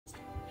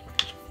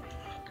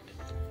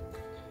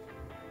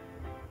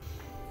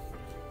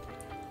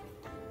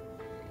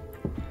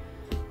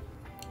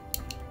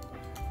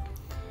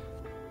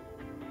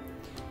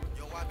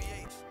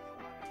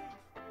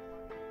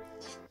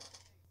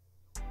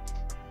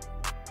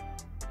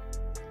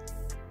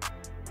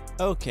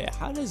Okay,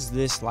 how does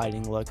this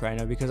lighting look right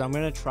now? Because I'm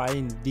gonna try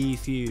and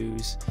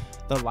diffuse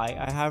the light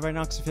I have right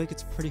now because I feel like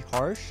it's pretty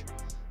harsh.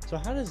 So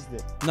how does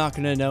this? Not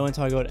gonna know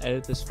until I go and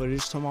edit this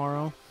footage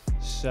tomorrow.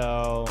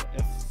 So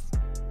if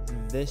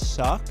this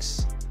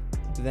sucks,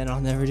 then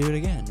I'll never do it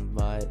again.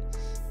 But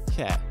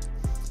okay.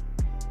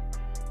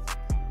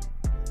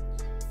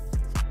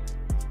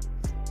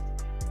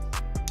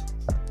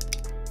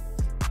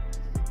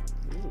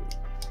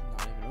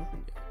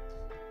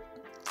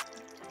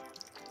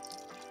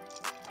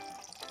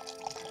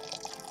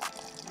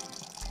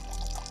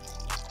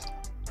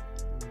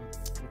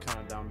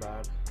 Down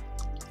bad.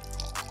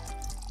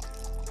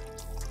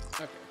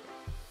 Okay.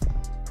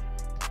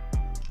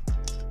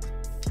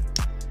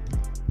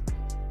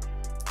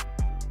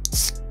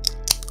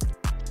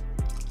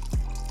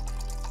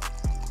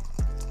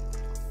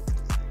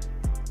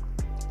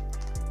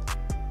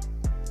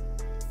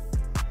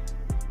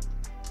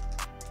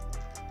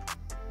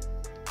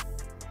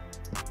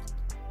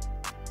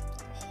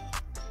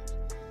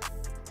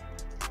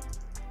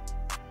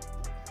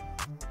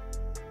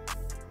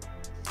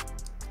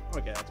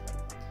 Okay, that's better.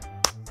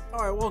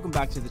 Alright, welcome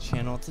back to the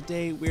channel.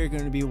 Today we're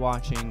going to be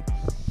watching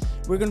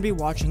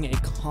a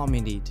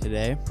comedy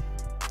today.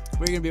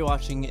 We're going to be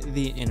watching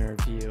The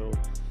Interview,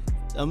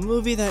 a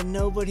movie that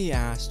nobody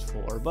asked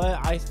for,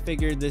 but I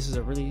figured this is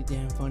a really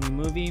damn funny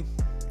movie.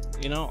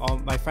 You know,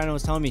 my friend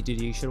was telling me,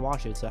 dude, you should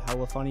watch it. It's a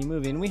hella funny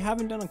movie, and we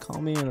haven't done a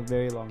comedy in a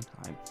very long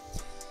time.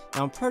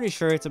 Now, I'm pretty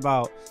sure it's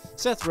about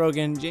Seth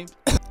Rogen,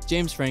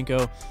 James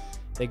Franco.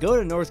 They go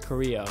to North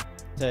Korea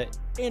to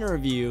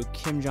interview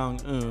Kim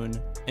Jong-un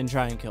and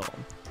try and kill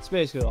him. That's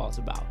basically all it's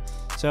about.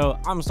 So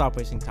I'm gonna stop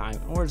wasting time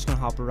and we're just gonna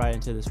hop right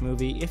into this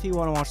movie. If you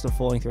want to watch the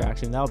full-length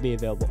reaction, that'll be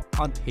available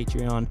on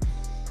Patreon.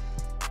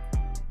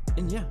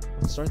 And yeah,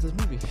 let's start this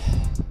movie.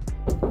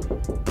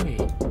 Wait.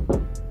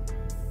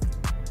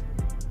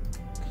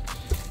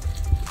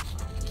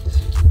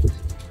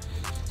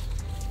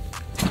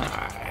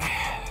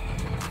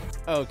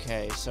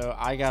 Okay, so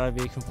I gotta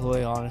be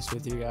completely honest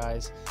with you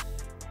guys.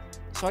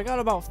 So I got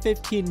about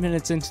 15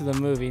 minutes into the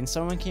movie and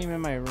someone came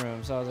in my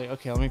room. So I was like,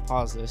 okay, let me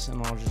pause this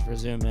and I'll just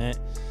resume it.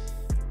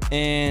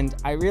 And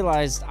I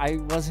realized I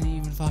wasn't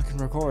even fucking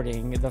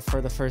recording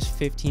for the first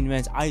 15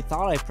 minutes. I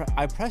thought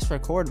I pressed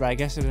record, but I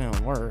guess it didn't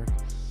work.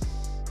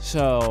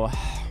 So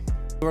I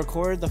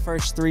recorded the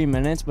first 3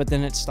 minutes, but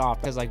then it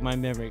stopped because like my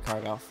memory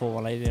card got full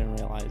and I didn't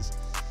realize.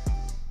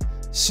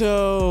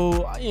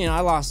 So, you know,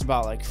 I lost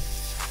about like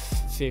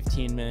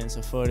 15 minutes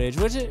of footage,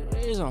 which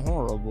isn't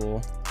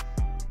horrible.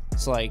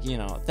 It's like, you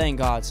know, thank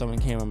God someone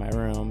came in my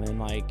room and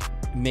like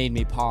made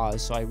me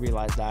pause, so I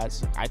realized that.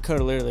 So I could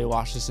have literally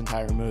watched this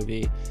entire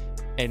movie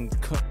and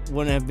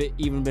wouldn't have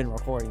even been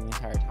recording the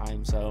entire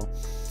time. So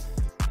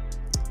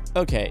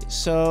okay,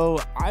 so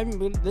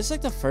this is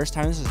like the first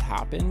time this has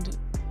happened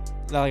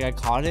that like I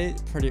caught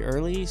it pretty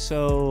early,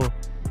 so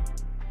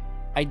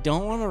I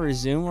don't want to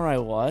resume where I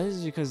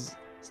was because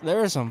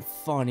there are some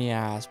funny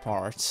ass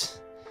parts,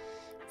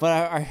 but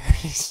I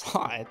already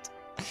saw it.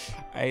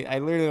 I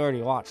literally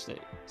already watched it,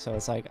 so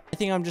it's like I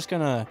think I'm just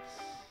gonna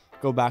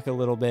go back a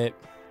little bit.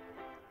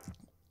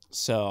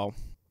 So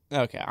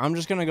okay, I'm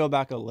just gonna go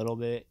back a little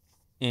bit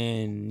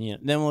and, you know,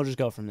 then we'll just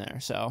go from there.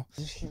 So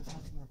is this shit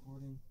fucking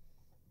recording?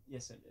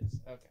 Yes it is.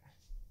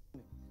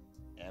 Okay.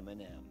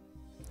 Eminem.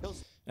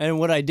 And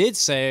what I did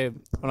say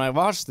when I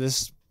watched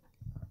this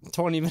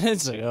 20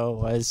 minutes ago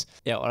was,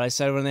 yeah, what I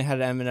said when they had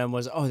Eminem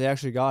was, oh, they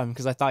actually got him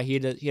because I thought he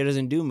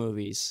doesn't do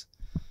movies.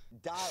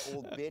 Die,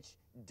 old bitch.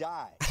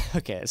 Die.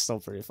 Okay, it's still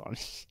pretty funny.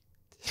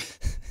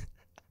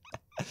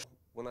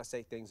 When I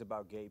say things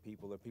about gay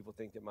people and people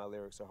think that my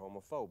lyrics are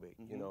homophobic,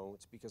 you know,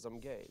 it's because I'm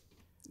gay.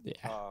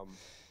 Yeah.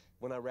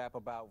 When I rap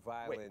about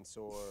violence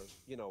or,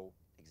 you know.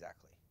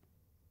 Exactly.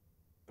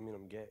 I mean,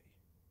 I'm gay.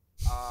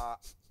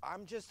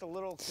 I'm just a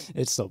little...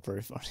 It's still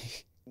pretty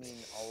funny. I mean,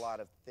 a lot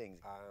of things.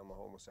 I am a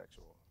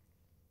homosexual.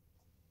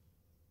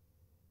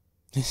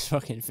 His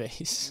fucking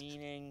face.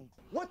 Meaning...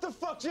 What the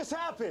fuck just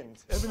happened?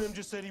 Eminem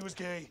just said he was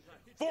gay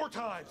 4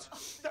 times.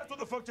 That's what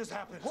the fuck just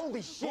happened.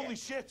 Holy shit. Holy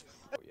shit.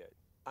 Oh, yeah.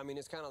 I mean,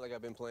 it's kind of like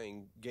I've been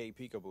playing gay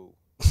peekaboo.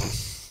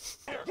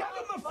 Get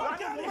him the fuck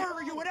out of here!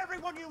 Murder you and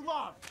everyone you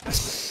love!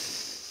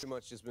 Pretty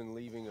much just been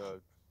leaving a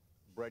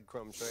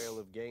breadcrumb trail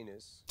of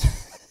gayness.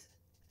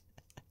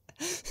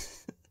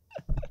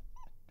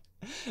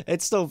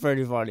 It's still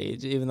pretty funny,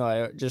 even though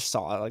I just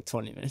saw it like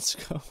 20 minutes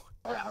ago.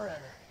 All right.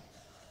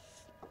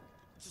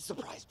 It's a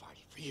surprise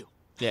party for you.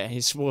 Yeah,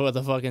 he spoiled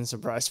the fucking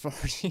surprise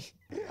party.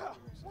 Yeah,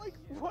 like,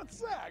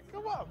 what's that?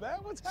 Come on, man,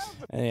 what's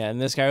happening? And yeah, and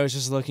this guy was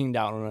just looking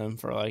down on him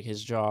for like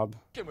his job.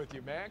 Get with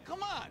you, man.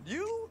 Come on,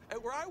 you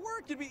at where I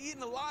work, you'd be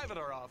eaten alive at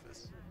our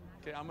office.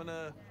 Okay, I'm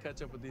gonna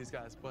catch up with these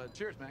guys, but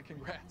cheers, man.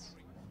 Congrats,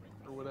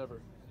 or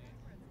whatever.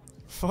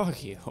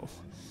 Fuck you. I'm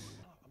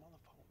on the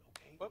phone,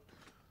 okay?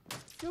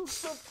 You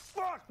the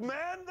fuck,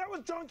 man? That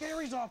was John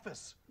Kerry's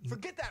office.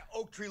 Forget that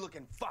oak tree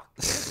looking fuck.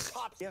 This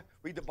cop's here.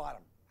 Read the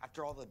bottom.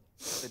 After all the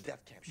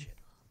death camp shit.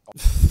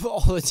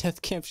 All the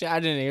death camp shit. I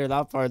didn't hear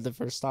that part the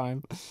first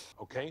time.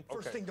 Okay?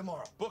 First thing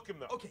tomorrow. Book him,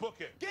 though. Okay. Book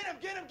him. Get him,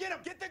 get him, get him,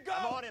 get the go!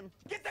 I'm on him.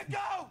 Get the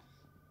go!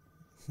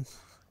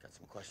 Got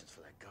some questions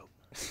for that goat.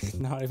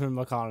 Not even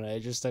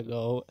McConaughey, just a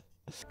goat.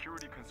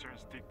 Security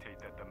concerns dictate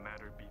that the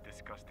matter be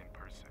discussed in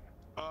person.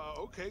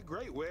 Okay,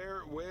 great.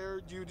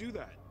 Where do you do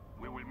that?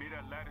 We will meet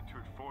at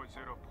latitude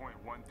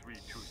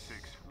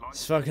 40.1326.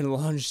 It's fucking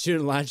longitude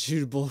and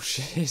latitude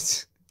bullshit.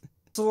 It's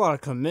a lot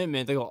of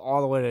commitment to go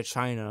all the way to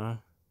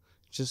China.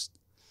 Just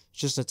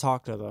to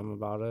talk to them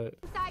about it.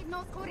 Inside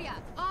North Korea,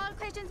 all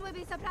questions will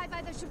be supplied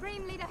by the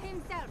Supreme Leader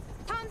himself.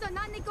 Terms are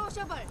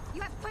non-negotiable.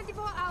 You have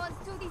 24 hours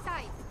to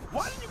decide.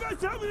 Why didn't you guys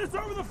tell me this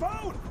over the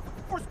phone?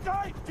 Or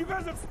Skype? Do you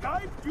guys have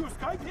Skype? Do you have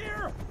Skype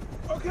here?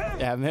 Okay.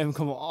 Yeah, man,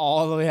 come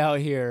all the way out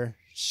here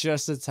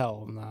just to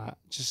tell them that.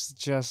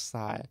 Just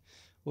that.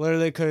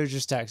 Literally could have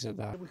just texted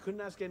that. We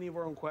couldn't ask any of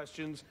our own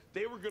questions.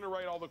 They were going to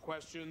write all the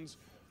questions.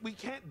 We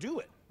can't do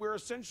it. We're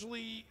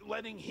essentially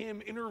letting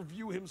him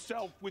interview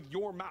himself with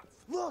your mouth.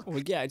 Look! Well,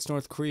 yeah, it's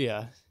North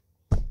Korea.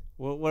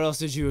 What else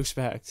did you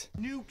expect?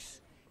 Nukes.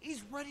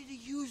 He's ready to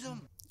use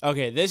them.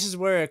 Okay, this is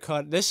where it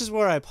cut. This is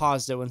where I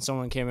paused it when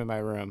someone came in my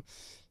room.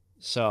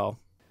 So.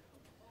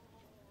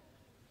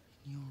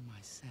 You're my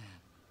Sam.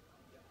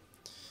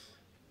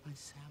 My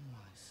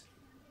Samwise.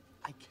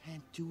 I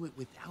can't do it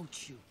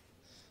without you.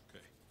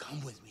 Okay.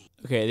 Come with me.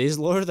 Okay, these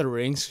Lord of the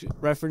Rings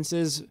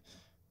references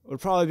would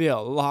probably be a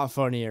lot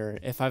funnier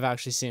if I've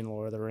actually seen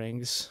Lord of the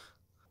Rings.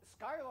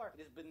 Skylar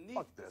is beneath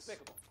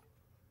despicable.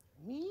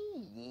 I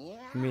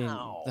mean,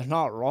 they're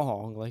not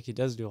wrong. Like, he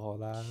does do all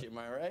that. Am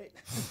I right?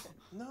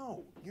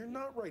 No, you're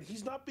not right.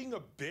 He's not being a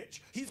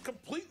bitch. He's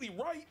completely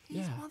right.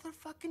 He's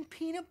motherfucking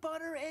peanut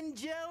butter and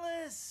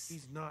jealous.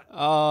 He's not.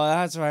 Oh,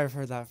 that's where I've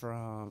heard that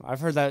from. I've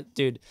heard that,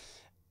 dude.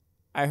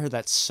 I heard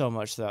that so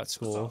much throughout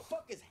school.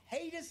 Fuckers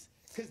hate us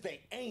because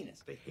they ain't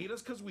us. They hate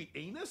us because we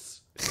ain't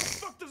us? The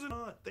fuck does it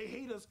not? They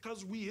hate us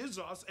because we is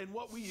us, and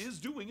what we is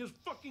doing is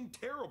fucking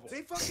terrible.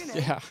 They fucking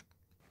hate. Yeah.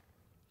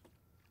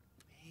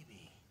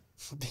 Baby.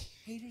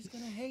 Haters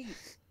gonna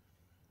hate.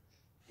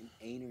 And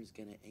ain'ters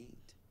gonna ain't.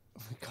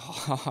 Oh my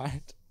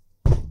god.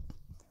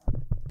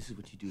 This is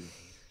what you do to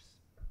haters.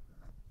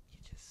 You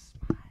just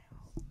smile.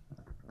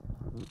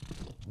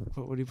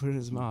 What do you put in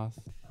his mouth?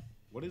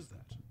 What is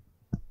that?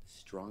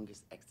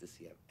 Strongest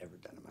ecstasy I've ever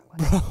done in my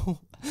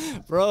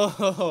life.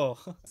 Bro.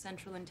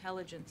 Central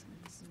Intelligence.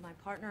 This is my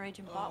partner,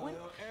 Agent Botwin.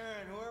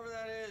 Aaron, whoever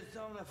that is,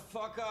 tell him to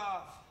fuck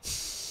off.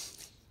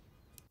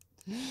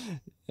 Yeah,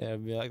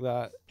 it'd be like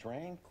that.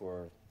 Drink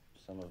or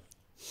some of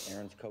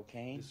Aaron's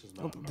cocaine? This is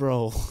not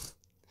Bro. People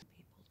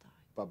die.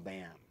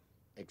 Ba-bam.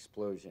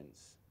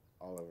 Explosions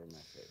all over my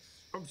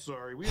face. I'm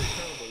sorry. We had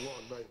kind of a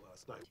long night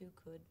last night. You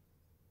could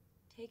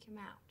take him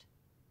out.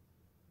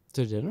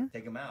 To dinner?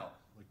 Take him out.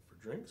 Like for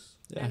drinks?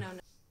 Yeah. No.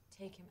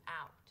 Take him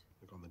out.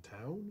 Like on the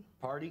town?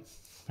 Party?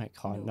 My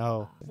god,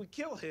 no. If we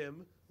kill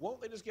him, won't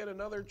they just get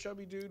another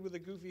chubby dude with a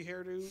goofy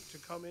hairdo to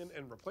come in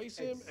and replace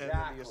him? Exactly. And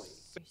then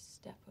Every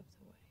step of the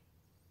way.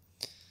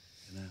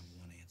 And I have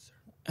one answer.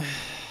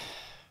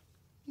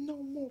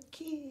 No more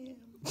Kim.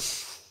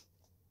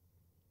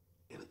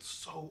 And it's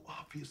so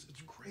obvious.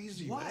 It's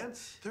crazy, What? man.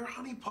 They're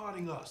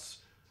honeypotting us.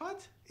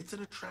 What? It's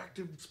an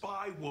attractive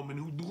spy woman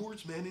who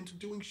lures men into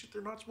doing shit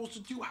they're not supposed to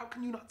do. How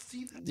can you not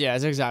see that? Yeah,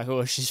 that's exactly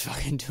what she's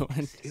fucking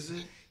doing. Is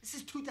it? This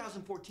is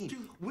 2014.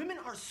 Dude. Women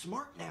are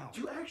smart now.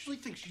 Do you actually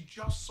think she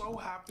just so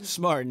happens?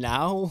 Smart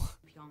now?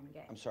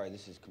 Pyongyang. I'm sorry,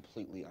 this is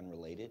completely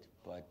unrelated,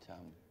 but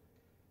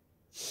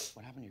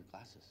what happened to your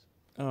glasses?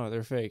 Oh,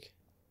 they're fake.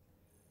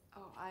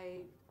 Oh,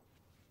 I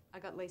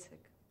got LASIK.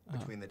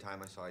 Between the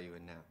time I saw you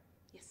and now.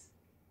 Yes.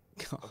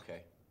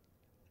 Okay.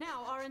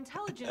 Now, our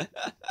intelligence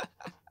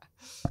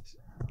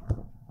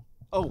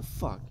Oh,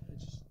 fuck.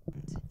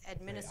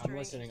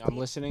 administering. I'm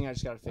listening. I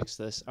just gotta fix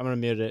this. I'm gonna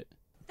mute it.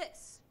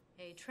 This,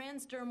 a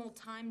transdermal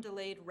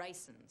time-delayed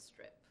ricin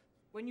strip.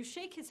 When you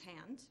shake his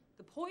hand,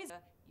 the poison.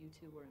 You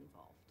two were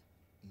involved.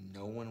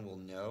 No one will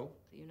know?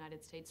 The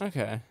United States.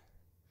 Okay.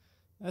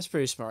 That's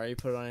pretty smart. You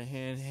put it on a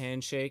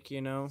handshake,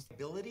 you know?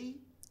 Ability?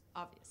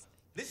 Obviously.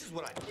 This is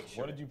what I picture.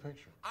 What did you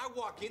picture? I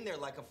walk in there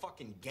like a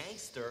fucking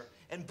gangster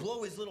and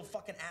blow his little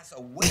fucking ass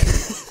away.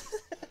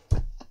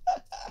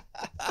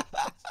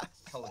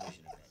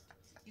 Television event.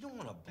 You don't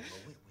want to blow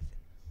it with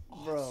an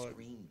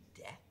off-screen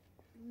death.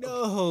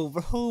 No,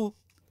 bro.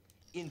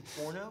 In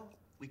porno,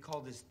 we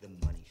call this the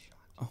money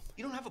shot.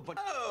 You don't have a bunch.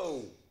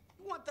 Oh,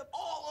 you want them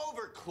all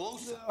over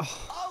close up,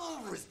 all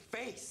over his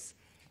face.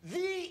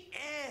 The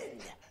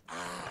end.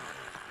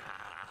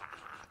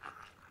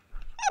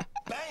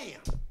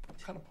 Bam.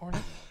 What kind of porn?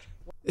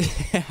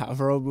 Yeah,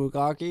 bro,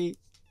 Bukaki.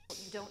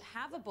 You don't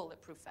have a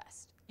bulletproof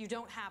vest. You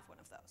don't have one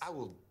of those. I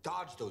will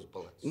dodge those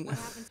bullets. What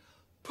happens?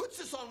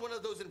 Puts us on one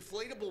of those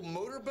inflatable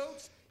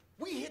motorboats.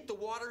 We hit the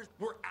water.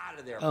 We're out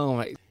of there. Oh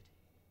my.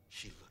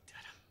 She looked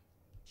at him.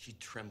 She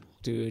trembled.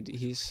 Dude,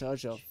 he's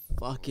such a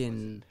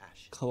fucking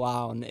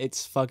clown.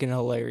 It's fucking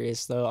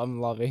hilarious, though.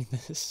 I'm loving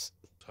this.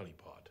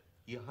 Honeypot.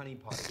 You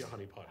honeypot. You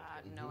honeypot.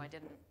 No, I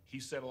didn't. He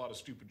said a lot of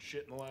stupid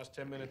shit in the last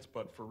 10 minutes,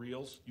 but for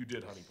reals, you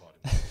did honeypot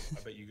him.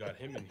 I bet you got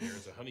him in here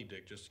as a honey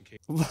dick just in case.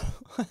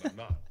 I'm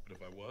not, but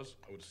if I was,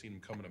 I would have seen him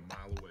coming a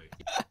mile away.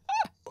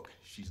 Look,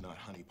 she's not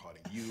honey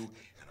potting you,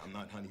 and I'm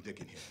not honey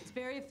dicking him. It's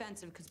very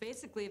offensive because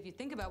basically, if you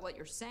think about what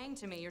you're saying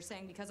to me, you're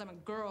saying because I'm a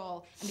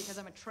girl and because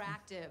I'm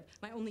attractive,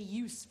 my only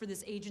use for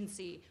this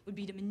agency would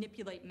be to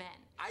manipulate men.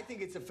 I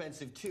think it's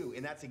offensive too,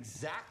 and that's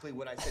exactly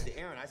what I said to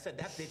Aaron. I said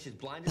that bitch is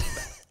blind as a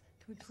bat.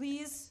 Can we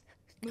please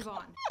move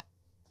on?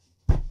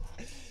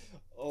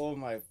 Oh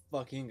my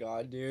fucking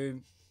god,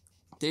 dude.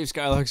 Dave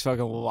Skylark's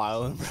fucking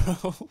wild,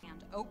 bro.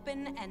 And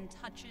open and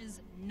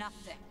touches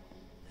nothing.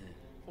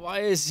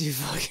 Why is he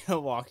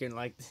fucking walking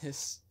like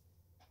this?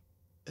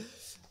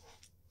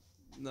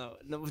 No,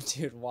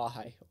 dude,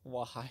 why?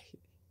 Why?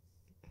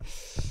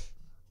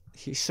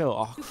 He's so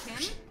awkward.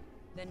 Him,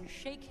 then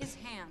shake his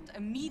hand,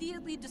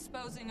 immediately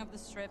disposing of the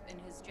strip in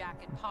his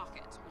jacket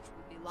pocket, which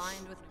will be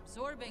lined with an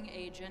absorbing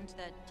agent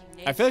that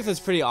denatures. I feel like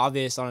that's pretty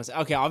obvious, honestly.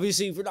 Okay,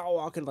 obviously, if you're not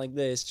walking like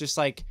this, just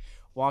like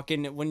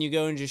walking when you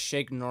go and just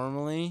shake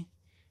normally,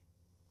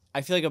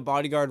 I feel like a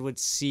bodyguard would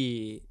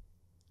see.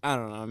 I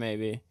don't know,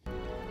 maybe.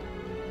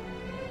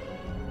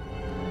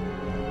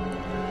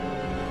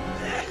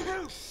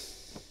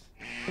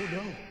 Oh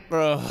no.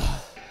 Bro.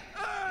 Hey,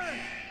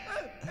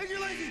 you're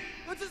lazy.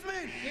 What's this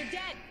mean? You're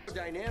dead. The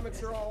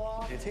dynamics are all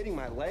off. It's hitting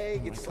my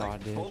leg. It's God,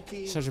 like dude.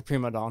 funky. Such a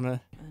prima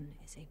donna.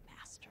 Is a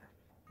master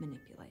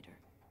manipulator.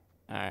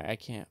 Alright, I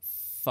can't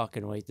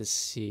fucking wait to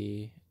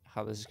see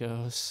how this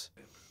goes.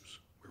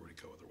 Where would he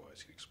go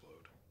otherwise? He'd explode.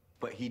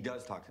 But he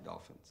does talk to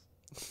dolphins.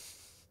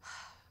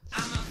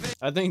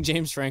 I think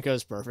James Franco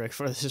is perfect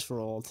for this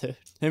role, dude.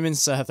 Him and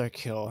Seth are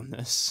killing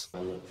this. I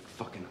look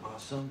fucking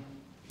awesome.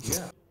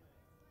 Yeah.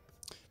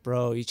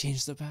 Bro, you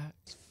changed the back.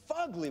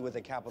 Fugly with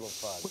a capital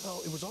Fug.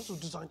 Well, it was also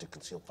designed to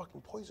conceal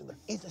fucking poison.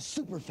 He's a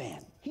super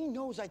fan. He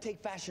knows I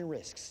take fashion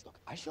risks. Look,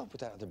 I show up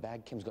with that other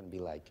bag, Kim's gonna be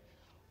like,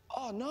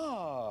 oh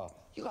no,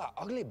 you got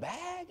an ugly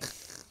bag?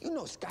 You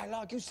know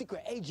Skylark, you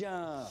secret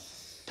agent.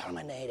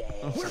 Terminated.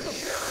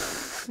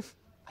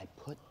 I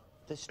put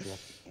the strip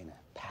in a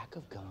pack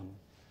of gum.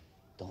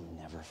 They'll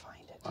never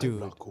find it. Dude. I'm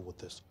not cool with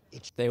this.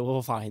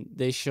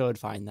 They should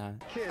find that.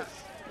 Kiss.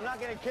 I'm not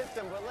gonna kiss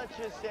him, but let's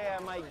just say I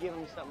might give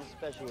him something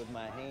special with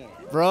my hand.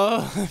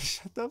 Bro,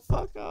 shut the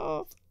fuck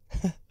up.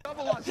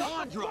 Double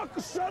entendre.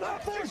 Shut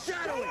up!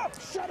 Foreshadowing.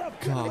 Shut up!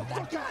 God.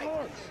 That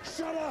guy.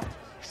 Shut up!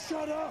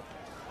 Shut up!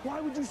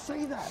 Why would you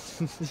say that?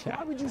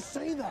 Why would you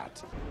say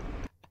that?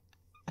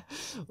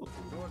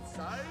 North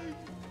side?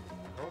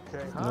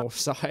 Okay. North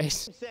side.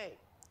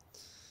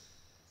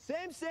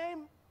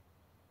 Same,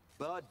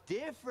 but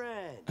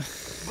different.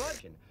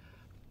 But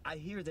I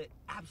hear that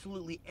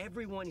absolutely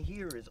everyone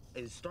here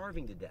is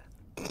starving to death.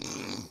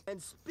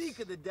 And speak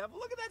of the devil,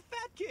 look at that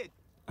fat kid.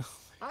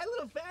 Hi,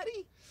 little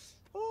fatty.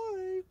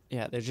 Hi.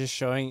 Yeah, they're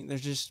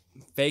just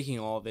faking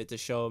all of it to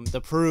show them,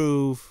 to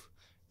prove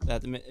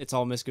that it's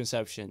all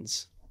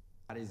misconceptions.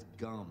 That is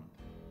gum.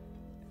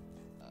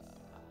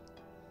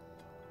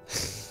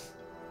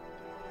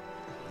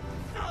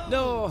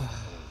 No.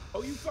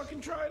 Oh, you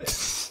fucking tried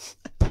it.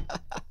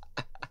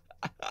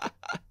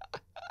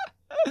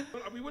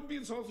 We wouldn't be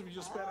insulted if you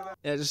just spat it out.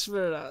 Yeah, just spit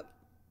it out.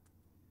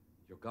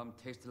 Your gum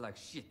tasted like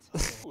shit.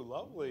 Oh,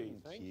 lovely.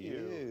 Thank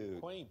you.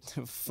 Quaint.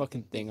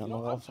 Fucking thing on the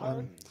wall.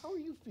 How are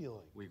you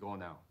feeling? We go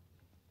now.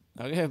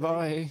 Okay,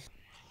 bye.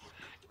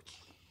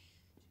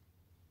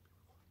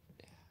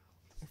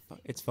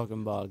 It's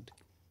fucking bugged.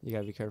 You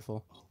gotta be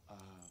careful.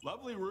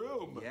 Lovely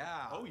room.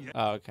 Yeah. Oh, yeah.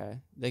 Oh, okay.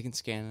 They can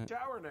scan it.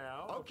 Shower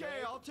now.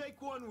 Okay, I'll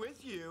take one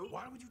with you.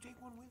 Why would you take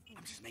one with me?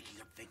 I'm just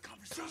making up fake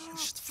conversation.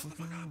 Shut the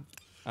fuck up.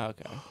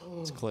 Okay,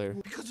 it's clear.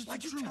 Because it's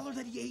Why'd you tell her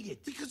that he ate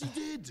it? Because he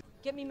did.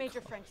 Get me Major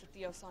Franks at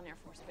the Osan Air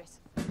Force Base.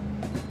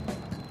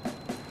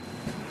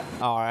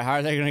 Alright, how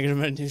are they gonna get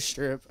him a new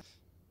strip?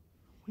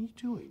 What are you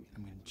doing?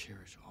 I'm gonna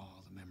cherish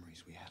all the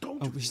memories we have. Don't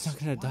Oh, do he's this. not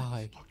gonna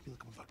die. Talk to me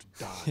like I'm about to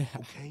die. Yeah.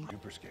 Okay?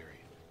 Super scary.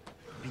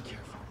 Be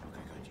careful.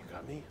 Okay, good. You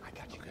got me? I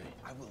got you. Okay.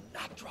 I will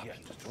not drop you.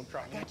 Just don't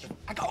drop me. I got you.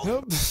 I got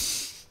Nope.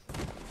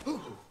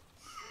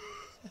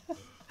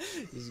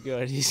 He's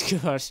good, he's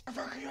good. Are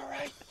you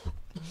alright?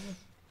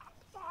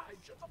 Fine,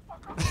 shut the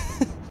fuck up. 10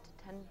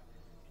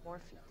 more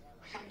feet.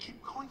 I gotta keep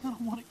going. I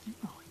don't want to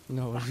keep going.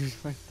 No, he's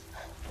fine.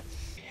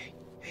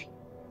 Hey.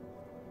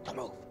 Don't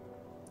move.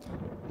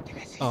 You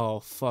guys see? Oh,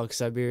 fuck,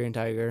 Siberian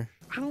tiger.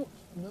 I don't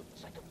know.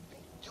 It's like a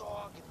big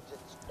dog.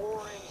 It's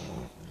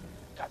orange.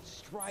 Got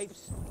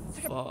stripes.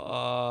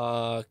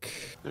 Fuck.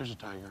 There's a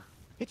tiger.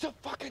 It's a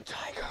fucking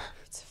tiger.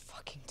 It's a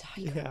fucking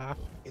tiger. Yeah.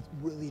 It's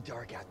really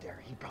dark out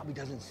there. He probably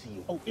doesn't see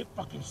you. Oh, it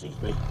fucking sees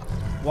me.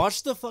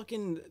 Watch the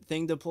fucking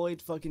thing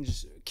deployed fucking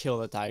just kill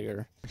the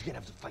tiger. You're gonna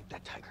have to fight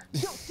that tiger.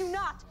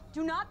 No,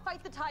 do not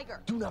fight the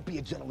tiger. Do not be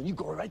a gentleman. You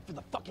go right for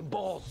the fucking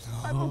balls.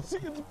 I don't see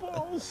its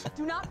balls.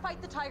 Do not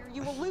fight the tiger.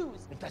 You will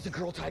lose. If that's a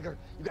girl tiger,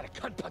 you gotta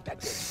cunt putt that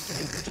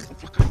bitch.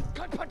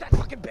 Cunt putt that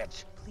fucking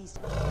bitch. Please.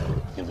 You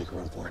gonna make a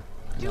run for it?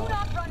 Do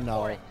not run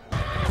No. for it.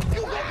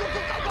 You go,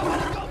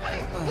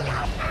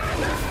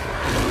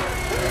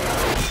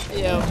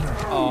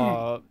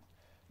 Yeah.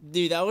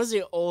 Dude, that was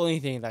the only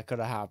thing that could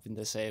have happened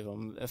to save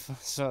him.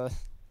 So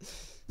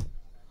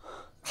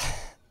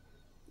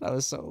That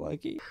was so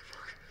lucky.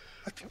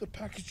 I think the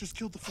package just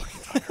killed the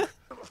fucking tiger.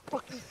 The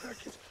fucking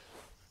package.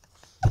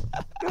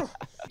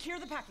 Secure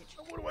the package.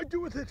 What do I do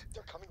with it?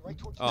 They're coming right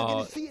towards me. Oh, They're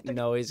gonna see it.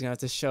 no, he's gonna have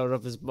to shove it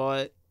up his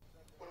butt.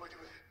 What do I do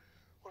with it?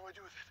 What do I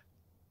do with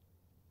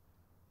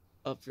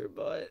it? Up your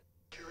butt.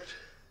 Secure it.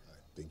 I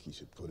think he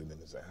should put it in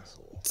his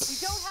asshole. We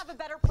don't have a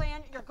better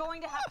plan. You're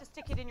going to have to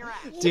stick it in your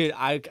ass. Dude,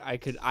 I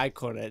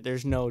couldn't.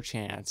 There's no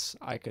chance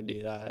I could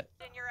do that.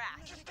 In your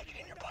ass. Just stick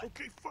it in your butt.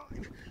 Okay,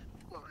 fine.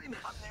 Fine.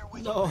 I'm there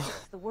with No. you.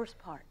 It's the worst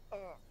part.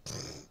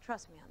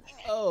 Trust me on this.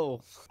 Oh.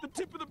 The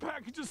tip of the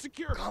package is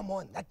secure. Come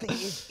on, that thing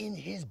is in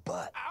his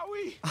butt.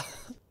 Owie!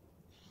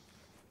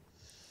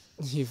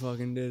 He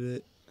fucking did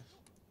it.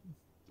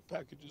 The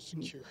package is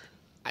secure.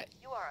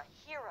 You are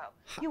a hero.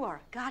 You are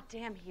a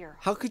goddamn hero.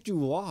 How could you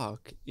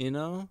walk, you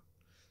know?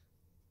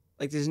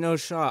 Like, there's no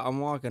shot I'm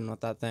walking with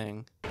that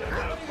thing.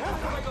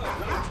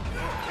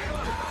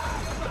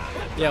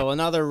 Yeah, well,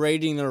 now they're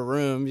raiding their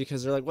room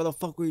because they're like, what the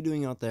fuck were you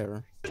doing out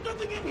there? There's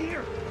nothing in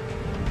here.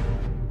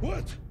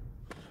 What?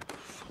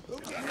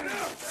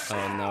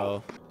 Oh,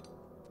 no.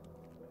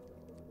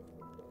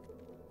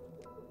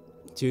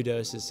 2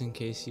 doses in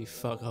case you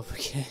fuck up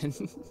again.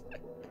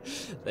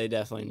 They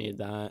definitely need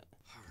that.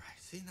 All right,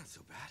 see, not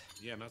so bad.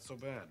 Yeah, not so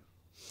bad.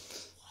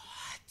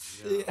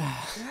 What? Yeah.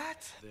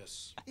 That?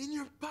 This In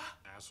your butt?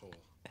 asshole.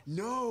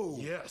 No.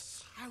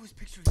 Yes. I was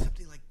picturing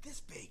something like this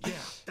big. Yeah,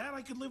 that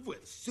I could live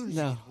with. As soon as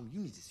No. you get home,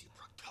 you need to see a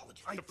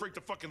proctologist. I'm afraid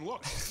to fucking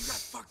look. You got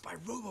fucked by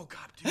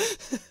RoboCop,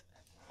 dude.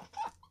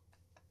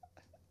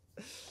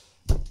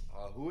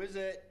 Who is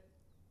it?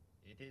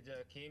 It is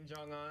Kim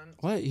Jong-un.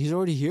 What? He's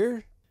already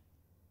here?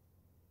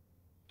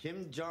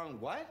 Kim Jong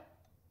what?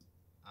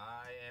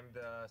 I am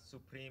the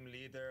supreme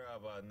leader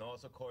of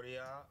North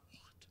Korea.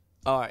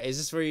 Oh, is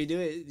this where you do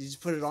it? You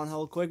just put it on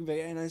hella quick and be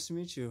like, hey, nice to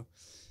meet you.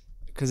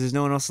 Because there's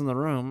no one else in the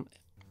room.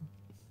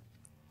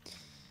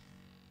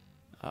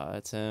 Oh,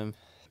 that's him.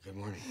 Good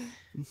morning.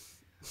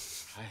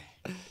 Hi,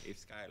 Dave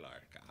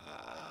Skylark.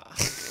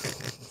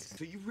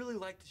 So you really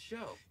like the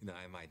show? You know,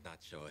 I might not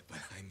show it, but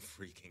I'm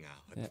freaking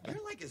out. Yeah.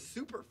 You're like a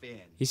super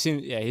fan. He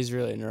seems, yeah, he's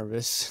really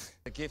nervous.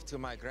 A gift to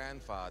my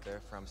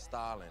grandfather from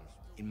Stalin.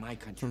 In my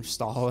country, From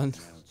Stalin. it's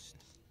pronounced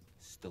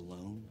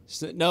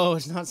Stallone. No,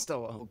 it's not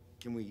Stallone.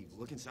 Can we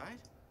look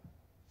inside?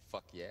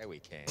 Fuck yeah, we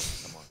can.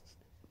 Come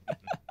on.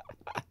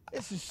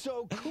 This is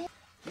so cool.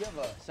 You have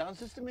a sound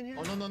system in here?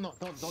 Oh, no.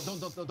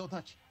 Don't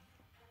touch.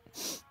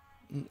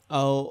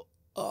 Oh,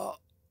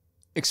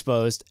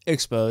 exposed.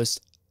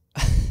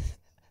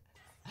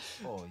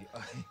 Oh,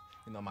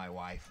 you know, my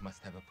wife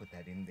must have put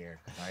that in there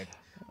because I've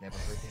never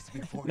heard this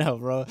before. No,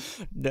 bro.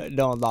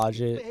 Don't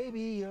dodge it.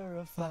 Baby, you're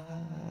a fire.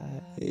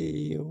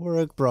 Hey,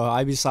 work, bro.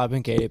 I be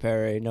slapping Katy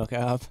Perry, no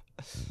cap.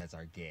 As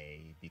are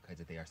gay because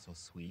they are so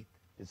sweet.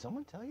 Did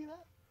someone tell you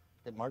that?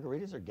 That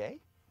margaritas are gay?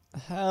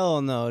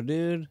 Hell no,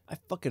 dude. I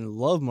fucking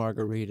love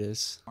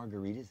margaritas.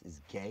 Margaritas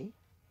is gay?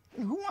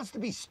 Who wants to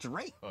be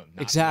straight? Oh,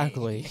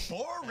 Exactly.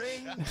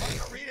 Boring.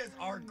 Margaritas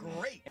are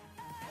great.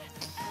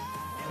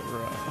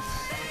 Bro.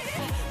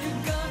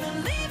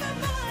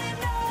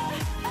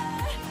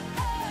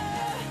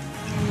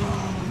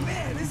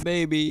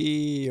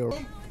 Baby.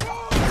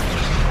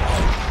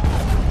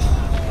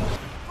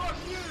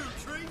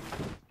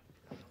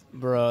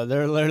 Bro,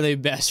 they're literally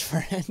best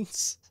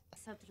friends.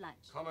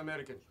 Come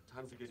American.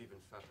 Time to get even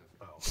fatter.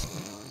 Oh,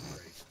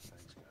 great.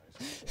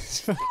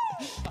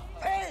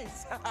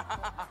 Thanks, guys.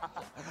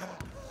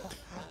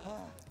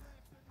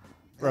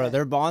 Bro,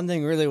 they're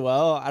bonding really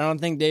well. I don't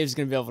think Dave's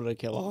gonna be able to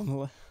kill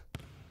him.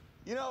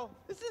 You know,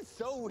 this is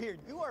so weird.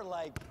 You are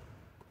like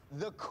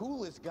the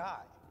coolest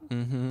guy.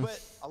 Mm-hmm.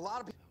 But a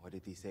lot of people. What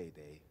did he say,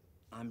 Dave?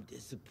 I'm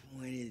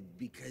disappointed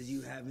because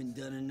you haven't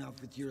done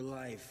enough with your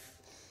life.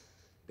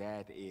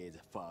 That is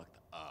fucked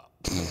up.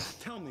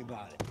 Tell me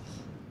about it.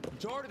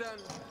 Jordan!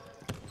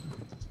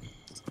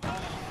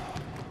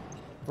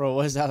 Bro,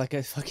 what is that, like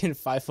a fucking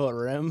 5-foot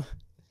rim?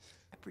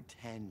 I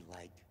pretend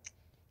like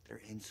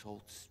their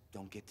insults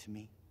don't get to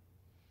me.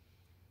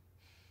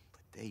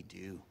 But they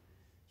do.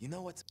 You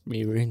know what's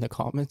Me reading the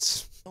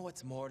comments.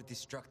 more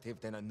destructive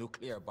than a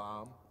nuclear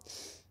bomb?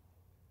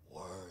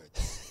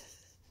 Words.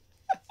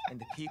 And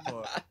the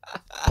people.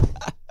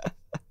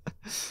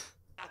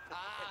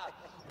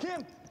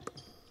 Kim!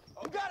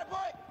 You got it,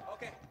 boy!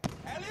 Okay.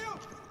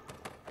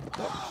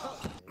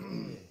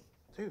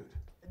 Dude,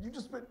 you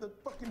just spent the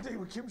fucking day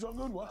with Kim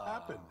Jong-un. What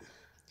happened?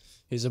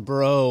 He's a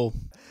bro.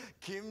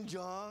 Kim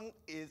Jong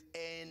is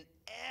an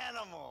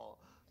animal.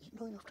 You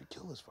know you have to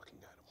kill this fucking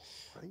animal,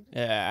 right?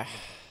 Yeah.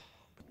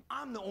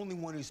 I'm the only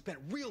one who spent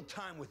real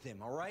time with him,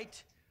 all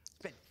right?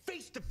 Spent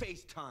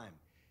face-to-face time.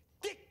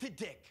 Dick to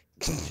dick.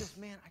 Just,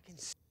 man, I can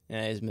see.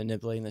 Yeah, he's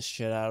manipulating the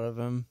shit out of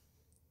him.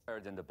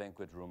 In the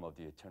banquet room of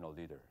the Eternal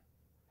Leader.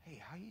 Hey,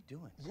 how you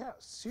doing? Yeah,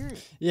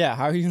 seriously. Yeah,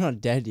 how are you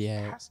not dead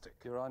yet? Fantastic.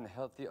 Your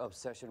unhealthy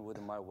obsession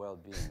with my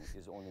well-being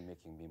is only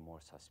making me more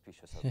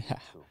suspicious of you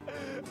too.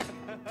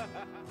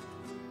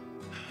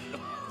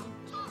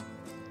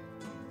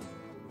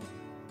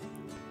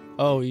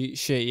 Oh,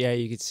 shit, yeah,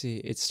 you could see.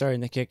 It's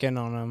starting to kick in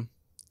on him.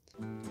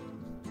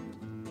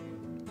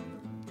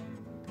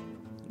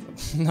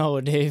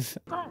 No, Dave.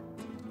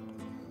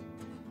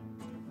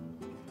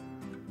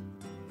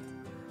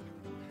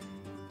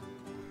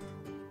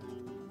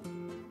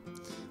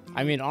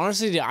 I mean,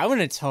 honestly, I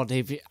wouldn't tell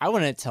Dave.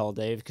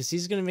 Because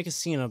he's gonna make a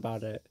scene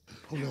about it.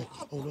 Oh no!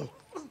 Oh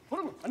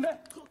no!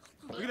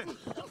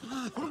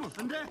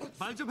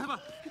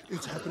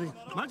 It's happening.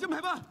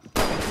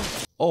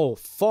 Oh,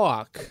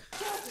 fuck.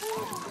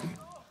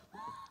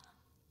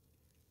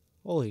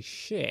 Holy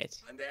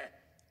shit. That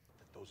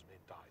those men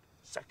died.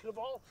 Second of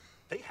all,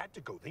 they had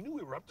to go. They knew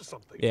we were up to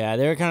something. Yeah,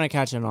 they were kind of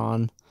catching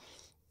on.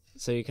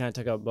 So you kind of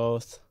took out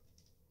both.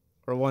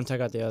 Or one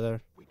took out the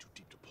other. Way too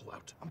deep to pull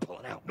out. I'm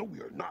pulling out. No, we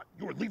are not.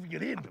 You are leaving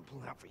it in. I've been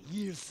pulling out for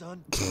years,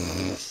 son.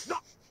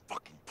 Not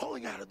fucking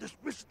pulling out of this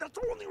mission. That's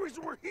the only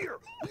reason we're here.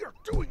 We are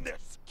doing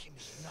this. Kim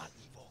is not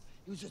evil.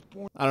 He was just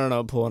born. I don't know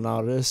what pulling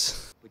out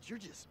is. But you're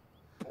just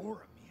Boromir.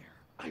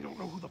 I don't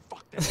know who the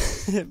fuck that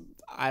is.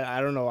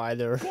 I don't know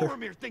either.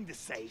 Boromir thing to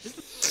say. You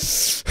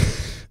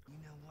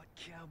know what,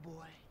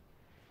 cowboy?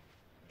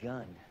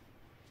 Gun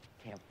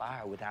can't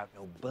fire without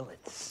no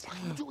bullets. What are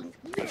you doing?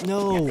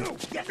 No. No. Look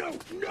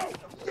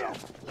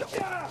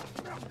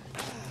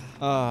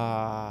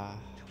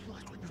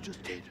what you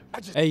just did.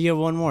 Hey, you have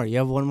one more. You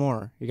have one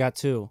more. You got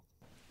two.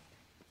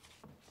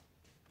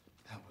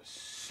 That was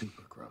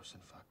super gross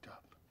and fucked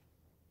up.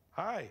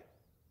 Hi.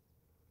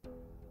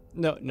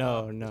 No.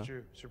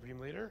 Mr. Supreme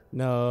Leader?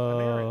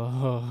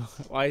 No.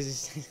 Why is he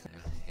saying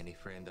that? Any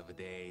friend of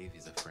Dave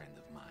is a friend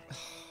of mine.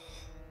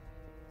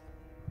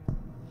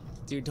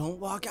 Dude, don't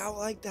walk out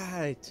like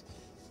that.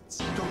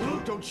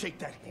 Don't shake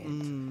that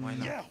hand. Why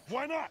not? Yeah,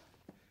 why not?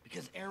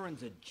 Because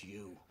Aaron's a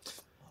Jew. Oh,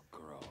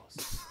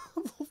 gross.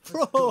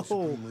 Bro.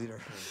 Supreme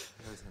Leader.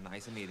 It was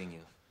nice meeting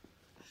you.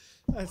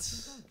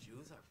 That's...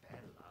 Jews are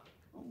bad luck.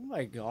 Oh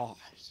my gosh.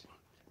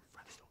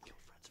 Friends don't kill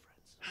friends.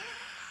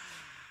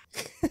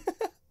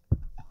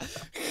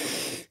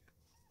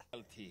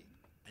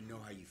 I know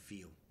how you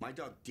feel. My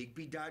dog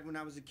Digby died when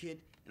I was a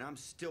kid, and I'm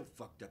still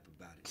fucked up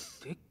about it.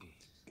 Digby?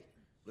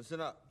 Listen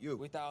up, you.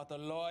 Without a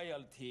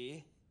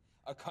loyalty,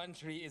 a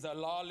country is a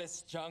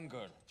lawless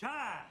jungle.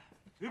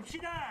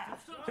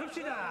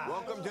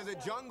 Welcome to the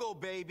jungle,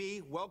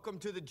 baby. Welcome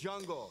to the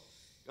jungle.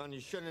 On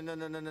your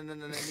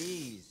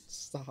knees.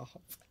 Stop.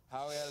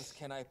 How else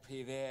can I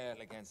prevail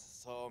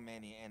against so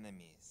many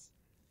enemies?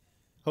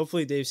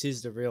 Hopefully Dave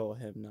sees the real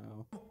him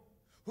now.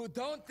 Who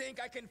don't think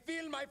I can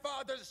feel my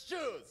father's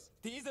shoes.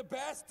 These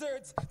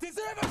bastards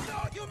deserve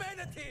no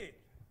humanity.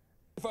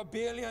 If 1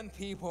 billion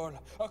people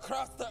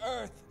across the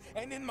earth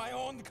and in my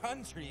own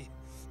country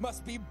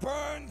must be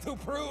burned to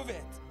prove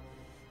it,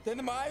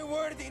 then my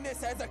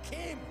worthiness as a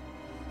king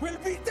will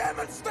be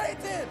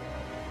demonstrated.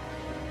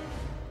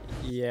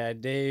 Yeah,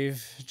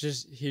 Dave he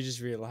just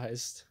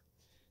realized.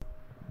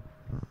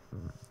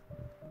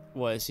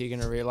 What, is he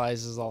gonna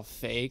realize it's all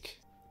fake?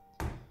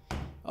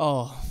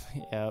 Oh,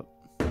 yep.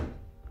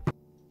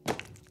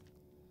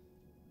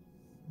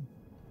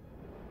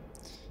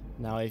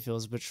 Now he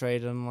feels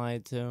betrayed and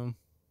lied to.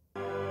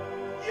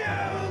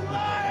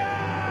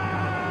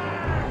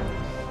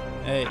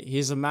 Hey,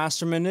 he's a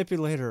master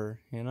manipulator,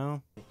 you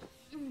know?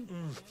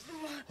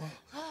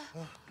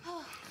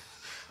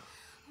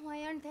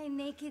 Why aren't I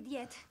naked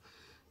yet?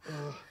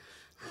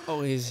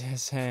 Oh,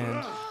 his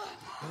hand.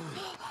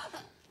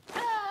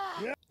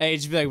 Hey,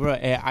 just be like, bro,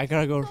 hey, I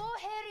gotta go. So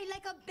hairy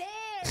like a bear.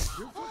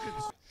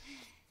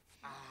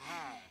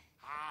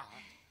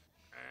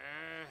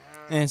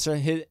 And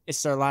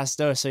it's their last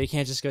dose, so you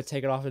can't just go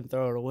take it off and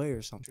throw it away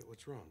or something.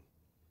 What's wrong?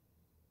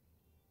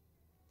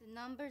 The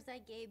numbers I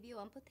gave you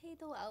on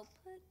potato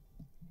output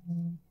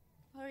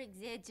are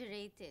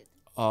exaggerated.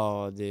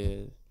 Oh,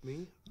 dude.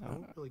 Me? I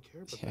don't really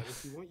care about that.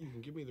 If you want, you can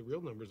give me the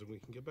real numbers and we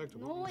can get back to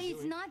what No, we're it's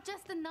doing. not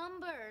just the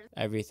numbers.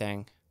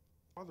 Everything.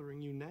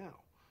 Bothering you now.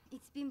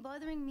 It's been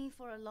bothering me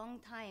for a long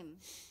time.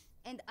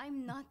 And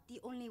I'm not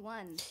the only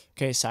one.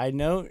 Okay, side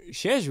note,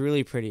 she has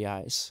really pretty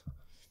eyes.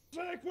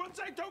 Zach, one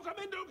sec, don't come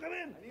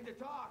in. I need to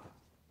talk.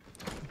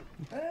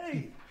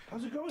 Hey,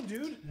 how's it going,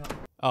 dude?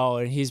 Oh,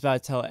 and he's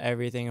about to tell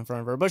everything in front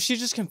of her, but she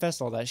just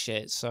confessed all that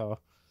shit, so.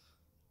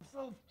 I'm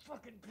so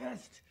fucking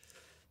pissed.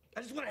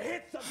 I just want to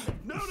hit something.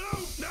 No,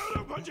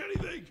 don't punch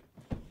anything.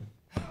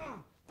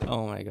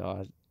 Oh my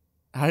god.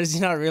 How does he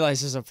not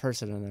realize there's a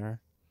person in there?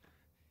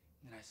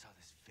 And then I saw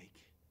this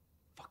fake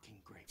fucking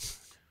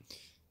grapefruit.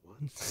 What?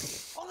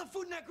 All the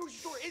food in that grocery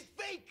store is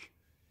fake.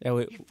 Yeah,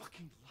 You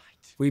fucking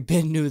lied. we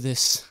been knew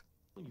this.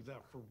 I've been telling you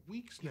that for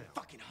weeks now.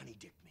 Fucking honey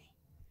dicked me.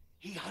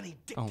 He honey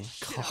dicked Oh the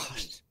shit out of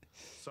me.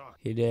 Suck.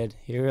 He did.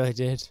 He really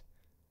did.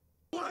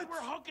 What?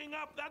 We're hooking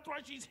up. That's why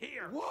she's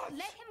here. What?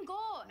 Let him go.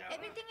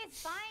 Everything is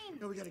fine.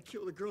 No, we gotta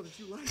kill the girl that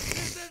you like.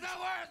 This is the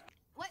worst.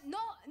 What? No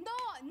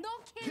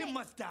killing. Him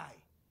must die.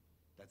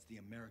 That's the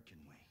American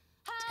way.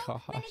 How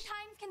Gosh. many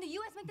times can the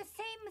U.S. make the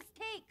same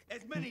mistake?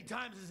 As many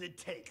times as it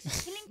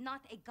takes. Killing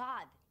not a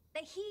god.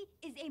 That he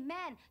is a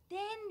man. Then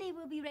they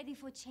will be ready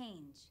for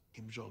change.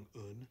 Kim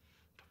Jong-un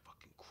to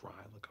fucking cry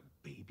like a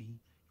baby.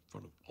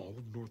 front of all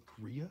of North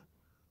Korea?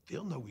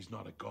 They'll know he's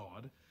not a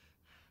god.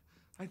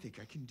 I think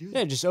I can do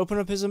Yeah, that. just open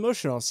up his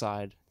emotional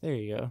side. There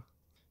you go.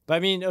 But I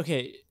mean,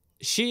 okay,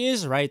 she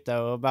is right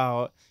though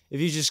about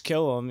if you just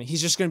kill him,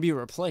 he's just gonna be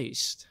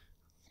replaced.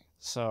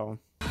 So.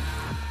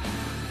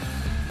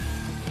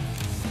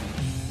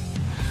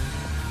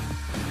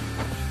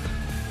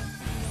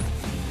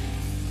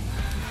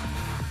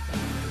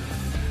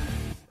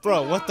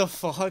 Bro, what the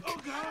fuck?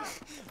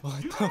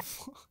 What the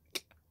fuck?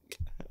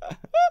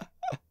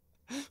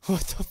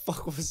 What the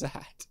fuck was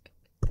that?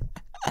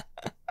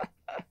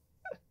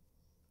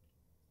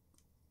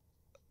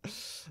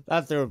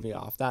 That threw me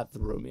off. That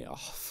threw me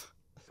off.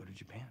 Go to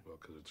Japan. Well,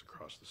 because it's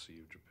across the Sea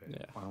of Japan.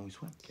 Yeah. Why don't we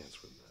swim? Can't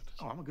swim that.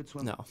 Oh, I'm a good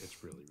swimmer. No.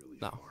 It's really, really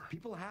No. far.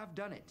 People have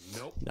done it.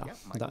 Nope. No. Yep,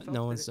 Michael No Phelps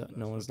one's did it.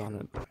 no one's done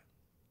it. This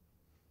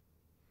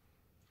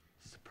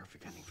is the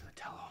perfect ending for the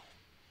tell-all.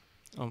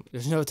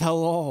 There's no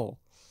tell-all.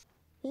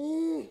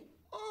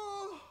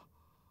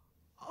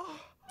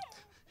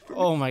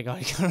 Oh my god,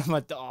 he got on my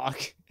dog.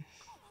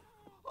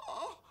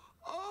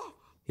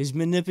 He's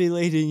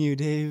manipulating you,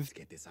 Dave. Let's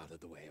get this out of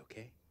the way,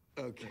 okay?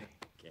 Okay.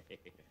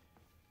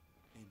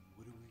 And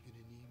what are we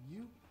gonna name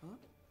you? Huh?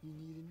 You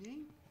need a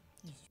name?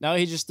 Now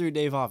he just threw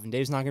Dave off, and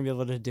Dave's not gonna be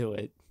able to do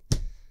it.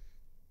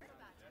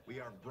 We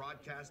are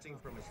broadcasting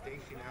from a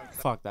station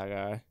outside. Fuck that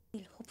guy.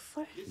 No,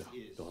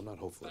 I'm not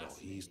hopeful at all.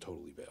 He's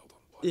totally bailed on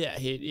blood. Yeah,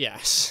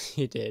 yes,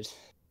 he did.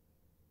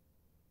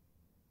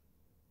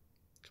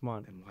 Come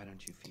on. Then why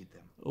don't you feed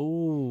them?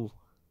 Ooh.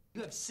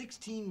 You have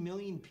 16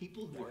 million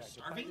people who are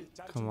starving?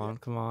 Come on,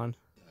 come on.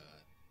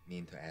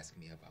 Mean to ask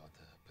me about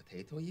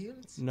potato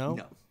yields? No.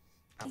 No.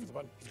 He's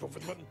going for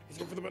the button. He's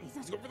going for the button.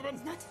 He's going for the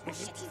button. Oh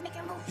shit, he's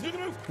making a move. He's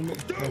making a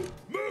move. Don't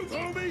move,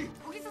 homie.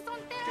 거기서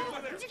손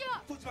떼어.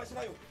 움직여.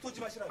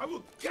 I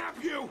will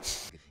cap you.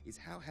 Is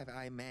how have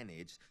I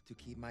managed to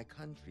keep my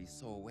country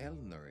so well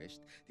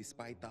nourished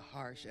despite the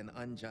harsh and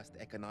unjust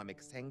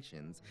economic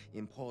sanctions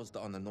imposed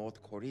on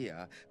North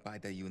Korea by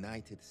the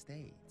United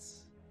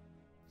States?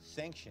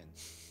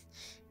 Sanctions.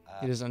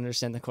 He doesn't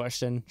understand the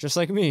question, just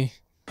like me.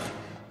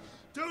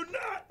 Do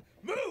not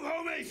move,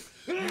 homie.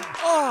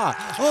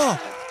 Ah! Oh!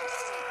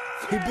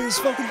 He bit his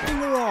fucking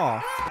finger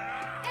off.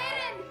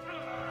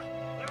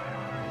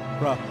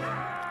 Bro.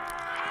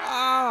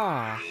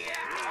 Ah!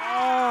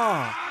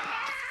 Ah!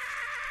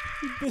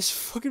 He bit his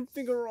fucking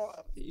finger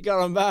off. You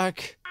got him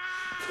back.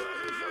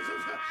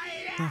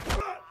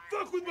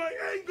 Fuck with my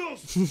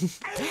ankles.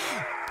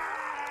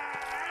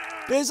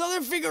 Bit his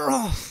other finger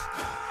off.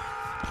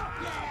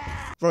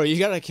 Bro, you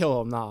gotta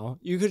kill him now.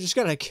 You just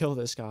gotta kill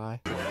this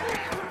guy.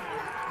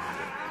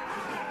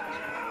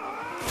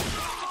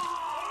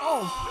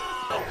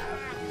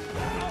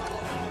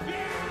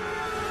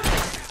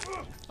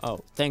 Oh,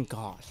 thank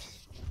God.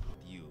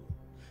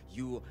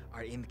 You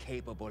are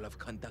incapable of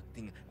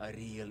conducting a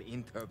real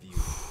interview.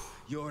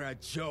 You're a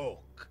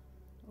joke.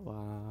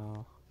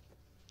 Wow.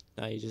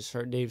 Now you just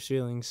hurt Dave's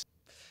feelings.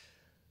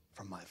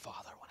 From my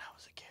father when I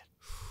was a kid.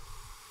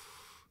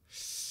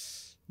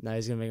 Now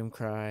he's gonna make him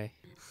cry.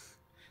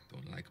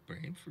 Don't like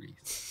brain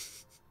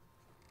freeze.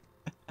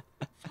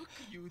 Fuck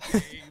you,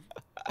 Dave.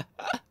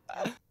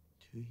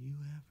 Do you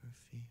ever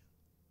feel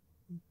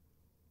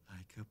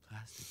like a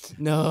plastic bag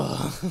No.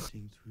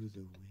 dancing through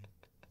the wind,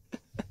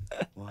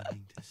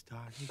 wanting to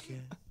start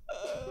again?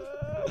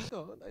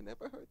 No, I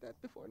never heard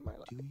that before in my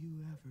life. Do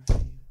you ever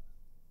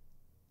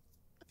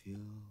feel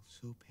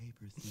so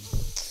paper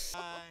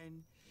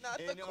thin? Not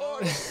the In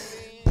chorus,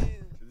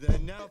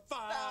 Then now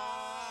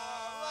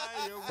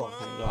fireworks.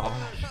 Fucking God.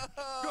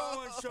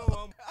 Go and show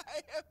 'em.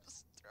 I am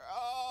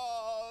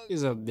strong.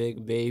 He's a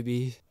big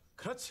baby.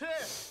 그렇지.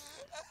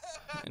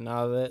 And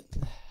now that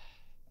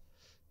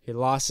he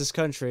lost his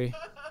country.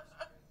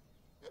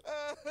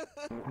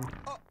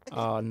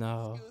 Oh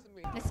no.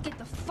 Let's get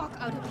the fuck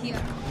out of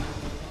here.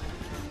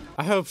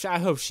 I hope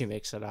she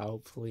makes it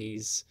out,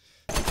 please.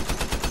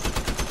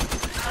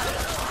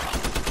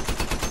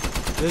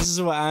 This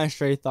is what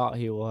Ashtray thought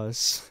he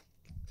was.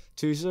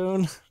 Too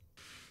soon?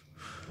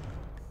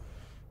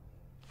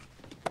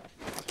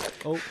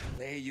 Oh.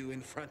 Lay you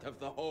in front of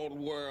the whole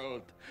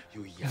world,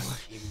 you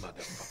Yankee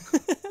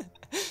motherfucker.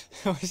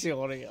 What's he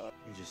holding up?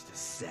 You're just a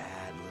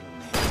sad little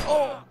man.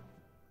 Oh!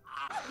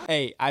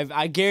 Hey,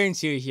 I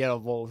guarantee you he had a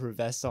bulletproof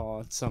vest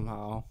on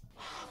somehow.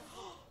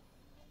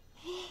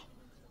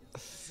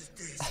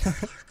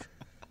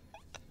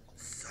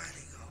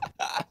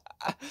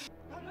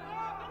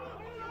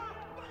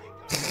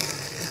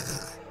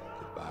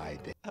 Goodbye,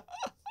 Dave.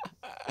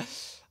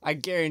 I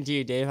guarantee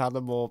you Dave had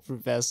the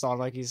bulletproof vest on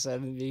like he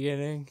said in the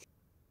beginning.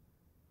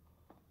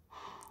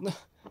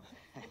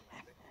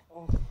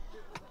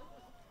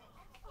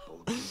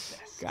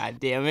 God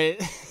damn it.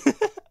 Got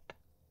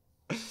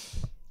a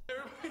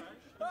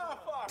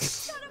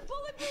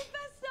bulletproof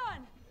vest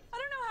on. I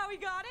don't know how he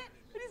got it,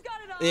 but he's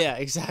got it on. Yeah,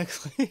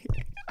 exactly.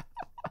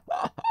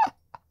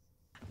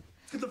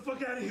 Get the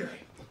fuck out of here.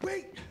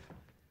 Wait!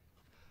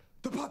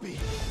 The puppy!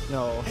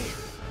 No. Hey,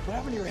 what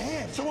happened to your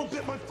hand? Someone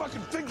bit my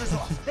fucking fingers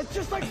off. It's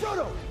just like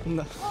Frodo!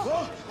 No.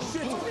 Oh,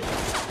 shit!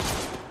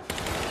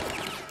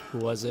 Who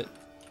was it?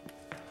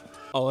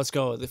 Oh, let's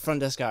go. The front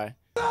desk guy.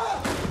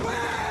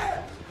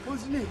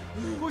 원수님,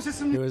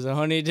 꼬셨습니다. He was a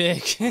honey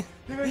dick.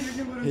 내가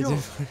이긴 거는요.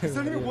 그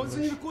사람이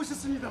원수님이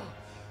꼬셨습니다.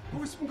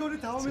 보고 싶은 거를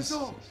다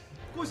하면서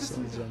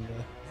꼬셨습니다.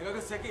 내가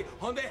그 새끼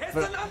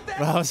헌대했어 남대.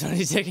 But I was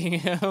only taking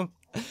him.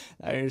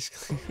 That is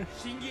clear.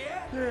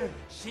 신기해? 네.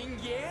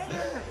 신기해?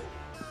 네.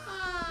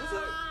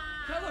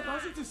 스카이라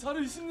가슴도 살아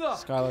있습니다.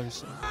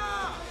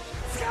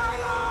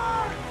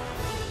 Skylar.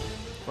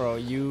 Bro,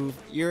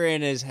 you're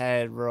in his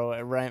head, bro.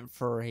 Rent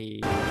free.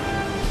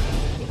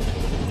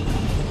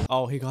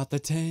 Oh, he got the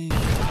tank.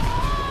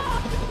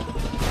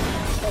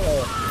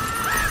 Oh.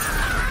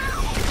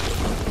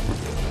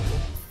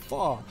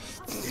 Fuck.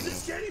 Is it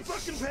Scanny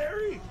fucking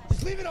Perry?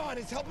 Just leave it on.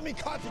 It's helping me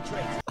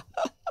concentrate.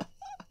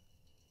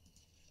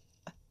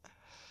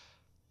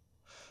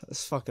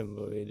 This fucking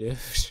movie, dude.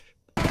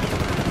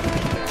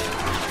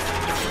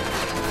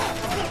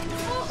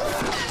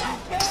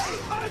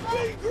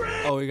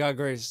 Oh, we got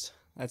grazed.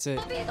 That's it.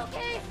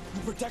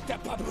 You protect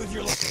that puppy with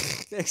your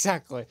life.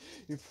 Exactly.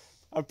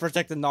 I'm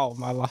protecting all of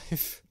my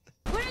life.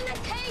 We're in the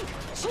tank!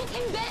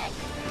 Shooting back!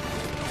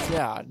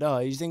 Yeah, no,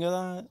 you think of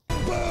that?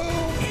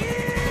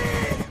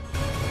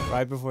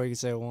 Right before you can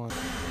say one.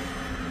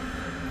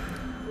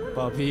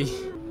 Puppy.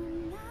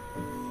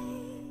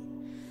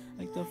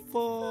 Like the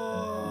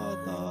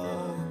 4th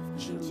of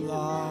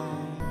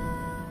July.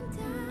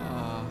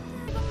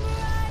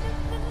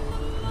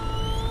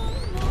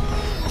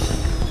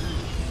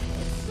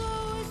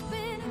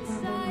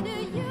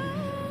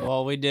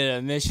 Well, we did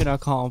it. Mission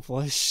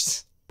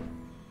accomplished.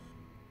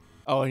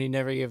 Oh, and he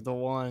never gave the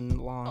one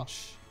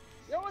launch.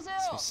 So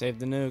we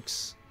saved the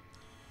nukes.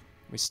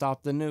 We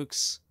stopped the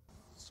nukes.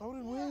 So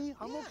did we.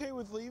 I'm okay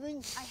with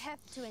leaving. I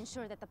have to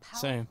ensure that the power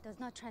Same. does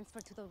not transfer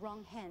to the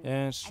wrong hand.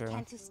 Yeah, it's true. I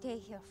can't to stay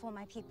here for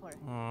my people.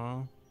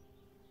 Aww.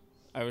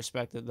 I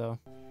respect it though.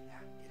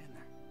 Yeah, get in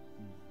there.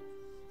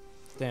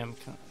 Damn,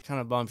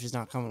 kind of bummed she's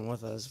not coming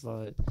with us,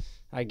 but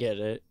I get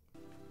it.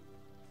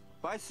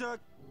 Bye, sir.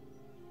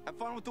 Have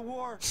fun with the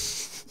war.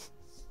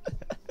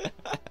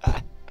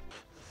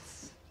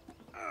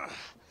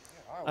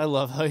 I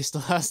love how he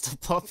still has the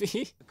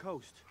puppy. The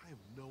coast. I have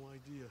no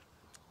idea.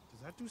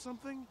 Does that do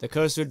something? The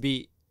coast would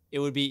be, it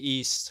would be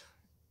east.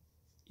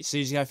 So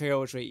you just gotta figure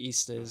out which way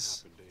east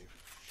is.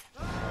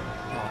 Oh,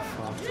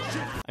 fuck.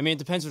 I mean, it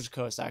depends which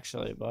coast,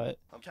 actually, but...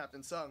 I'm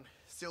Captain Sung,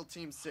 SEAL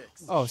Team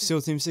 6. Oh,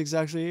 SEAL Team 6 is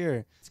actually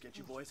here. Let's get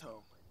you boys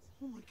home.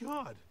 Oh my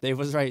god. Dave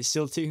was right,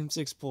 SEAL Team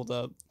 6 pulled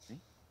up.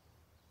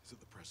 Is it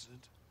the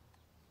president?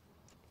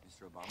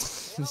 Mr. Obama?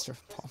 Mr.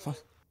 Obama.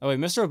 Oh wait,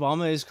 Mr.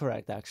 Obama is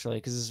correct, actually,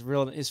 because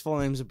his full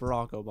name is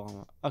Barack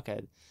Obama. Okay,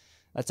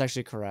 that's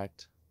actually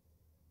correct.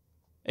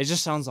 It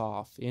just sounds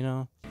off, you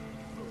know?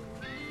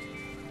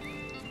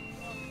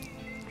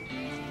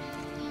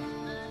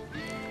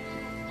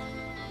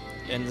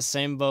 In the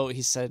same boat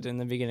he said in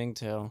the beginning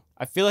too.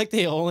 I feel like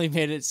they only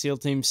made it SEAL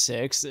Team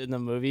 6 in the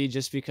movie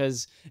just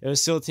because it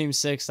was SEAL Team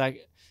 6 that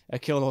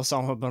killed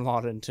Osama bin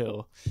Laden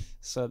too.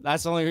 So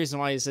that's the only reason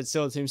why he said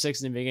SEAL Team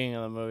 6 in the beginning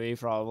of the movie,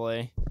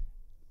 probably.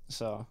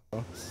 So.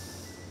 Well,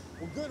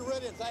 good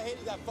riddance. I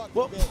hated that fucking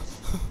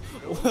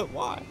bitch.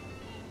 Why?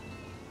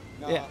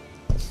 Nah, yeah.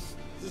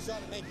 Just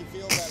trying to make you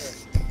feel better.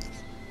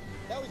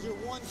 That was your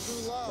one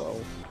true love.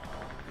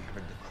 We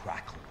heard the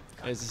crackle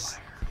of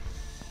gunfire.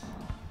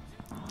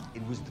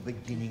 It was the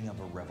beginning of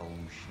a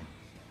revolution.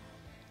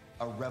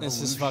 A revolution.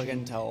 This is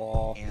fucking tell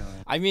all.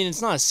 I mean,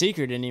 it's not a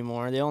secret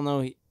anymore. They all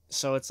know.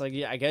 So it's like,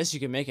 yeah, I guess you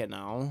can make it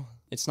now.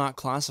 It's not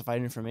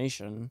classified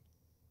information,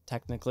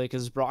 technically,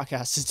 because it's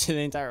broadcasted to the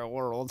entire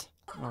world.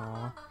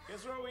 Aww.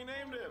 Guess what we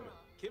named him?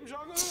 Kim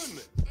Jong-un.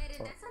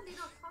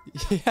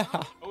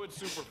 Yeah. Oh, it's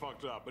super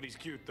fucked up, but he's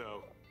cute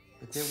though.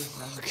 But there was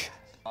none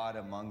God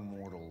among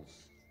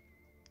mortals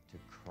to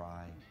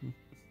cry.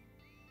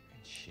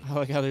 I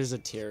like how there's a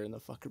tear in the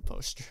fucking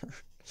poster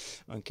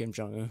on Kim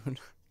Jong-un.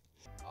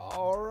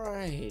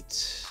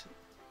 Alright.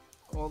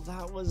 Well,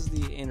 that was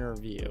the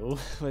interview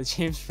with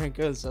James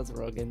Franco and Seth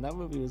Rogen. That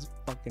movie was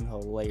fucking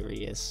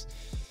hilarious.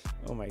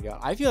 Oh my god.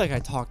 I feel like I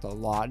talked a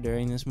lot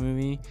during this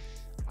movie.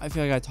 I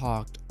feel like I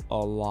talked a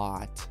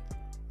lot.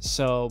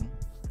 So,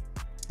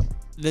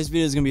 this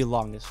video is gonna be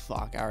long as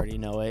fuck. I already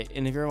know it.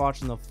 And if you're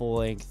watching the full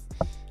length,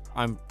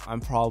 I'm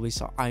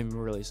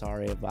really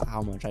sorry about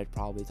how much I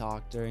probably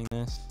talked during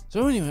this.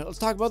 So anyway, let's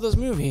talk about this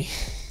movie.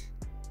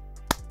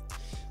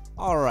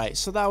 Alright,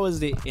 so that was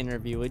the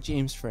interview with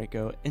James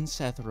Franco and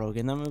Seth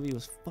Rogen. That movie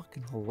was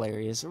fucking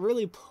hilarious. It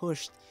really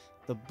pushed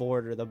the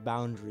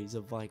boundaries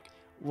of like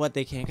what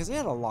they can, because they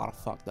had a lot of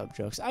fucked up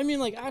jokes. I mean,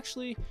 like,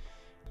 actually,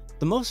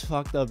 the most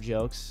fucked up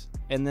jokes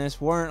in this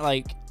weren't,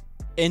 like,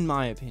 in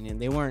my opinion,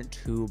 they weren't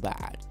too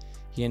bad.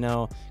 You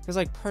know, because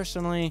like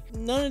personally,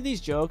 none of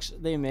these jokes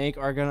they make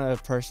are gonna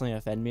personally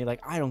offend me. Like,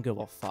 I don't give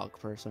a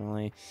fuck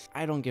personally.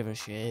 I don't give a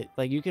shit.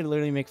 Like, you could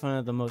literally make fun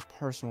of the most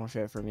personal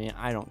shit for me.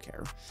 I don't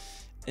care.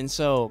 And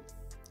so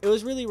it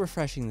was really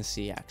refreshing to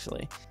see,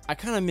 actually. I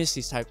kind of miss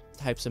these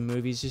types of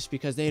movies just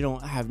because they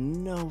don't have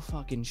no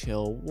fucking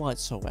chill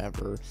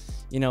whatsoever,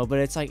 you know, but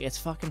it's like, it's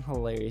fucking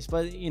hilarious.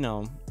 But, you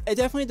know, it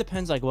definitely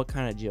depends like what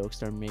kind of jokes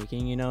they're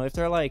making, you know. If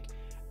they're like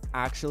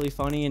actually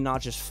funny and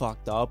not just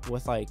fucked up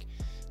with like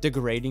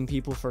degrading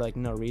people for like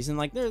no reason,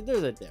 like there's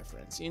a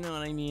difference, you know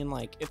what I mean?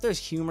 Like if there's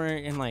humor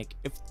and like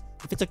if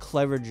it's a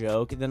clever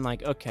joke, then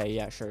like, okay,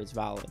 yeah, sure, it's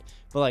valid.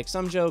 But like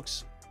some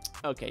jokes,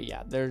 okay,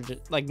 yeah, they're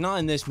just like, not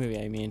in this movie,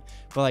 I mean,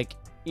 but like,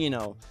 you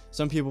know,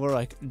 some people are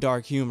like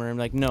dark humor. I'm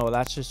like, no,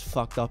 that's just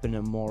fucked up and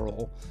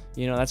immoral,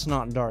 you know. That's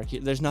not dark.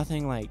 There's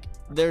nothing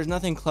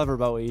clever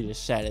about what you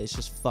just said. It's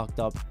just fucked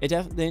up.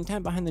 The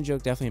intent behind the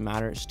joke definitely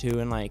matters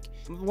too. And like,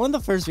 one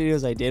of the first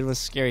videos I did was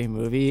Scary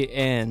Movie,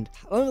 and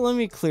let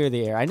me clear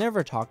the air, I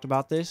never talked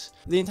about this.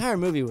 The entire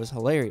movie was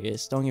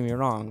hilarious, don't get me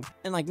wrong,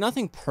 and like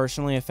nothing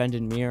personally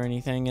offended me or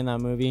anything in that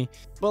movie,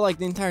 but like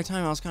the entire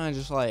time I was kind of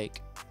just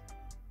like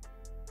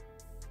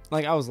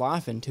I was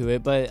laughing to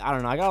it. But I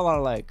don't know, I got a lot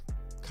of like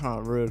kind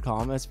of rude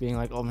comments being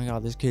like, oh my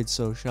god, this kid's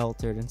so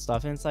sheltered and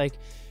stuff, and it's like,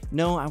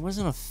 no, I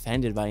wasn't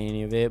offended by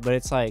any of it, but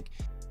it's like,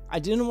 I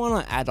didn't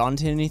want to add on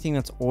to anything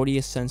that's already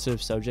a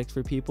sensitive subject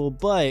for people.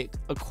 But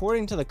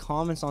according to the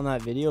comments on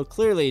that video,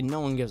 clearly no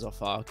one gives a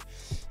fuck.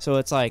 So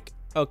it's like,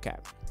 okay,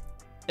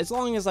 as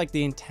long as like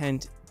the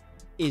intent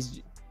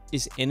is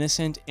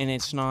innocent and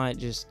it's not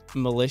just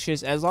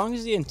malicious, as long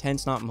as the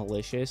intent's not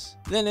malicious,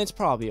 then it's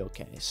probably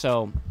okay.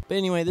 So, but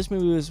anyway, this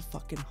movie was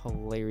fucking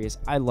hilarious.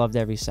 I loved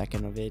every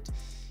second of it.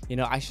 You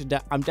know,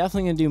 I'm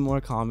definitely gonna do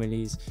more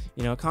comedies,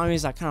 you know,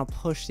 comedies that kind of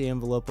push the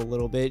envelope a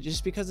little bit,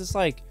 just because it's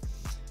like,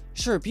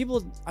 sure,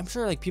 I'm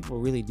sure like people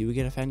really do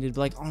get offended,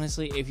 but like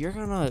honestly, if you're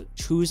gonna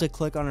choose to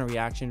click on a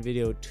reaction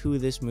video to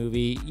this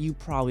movie, you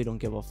probably don't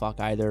give a fuck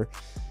either.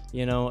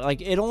 You know, like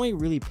it only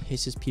really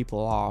pisses people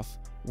off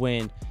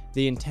when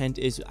the intent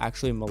is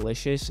actually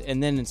malicious,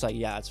 and then it's like,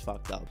 yeah, it's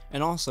fucked up.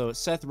 And also,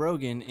 Seth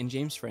Rogen and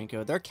James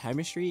Franco, their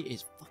chemistry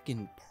is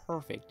fucking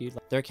perfect, dude.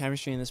 Like, their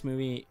chemistry in this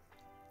movie,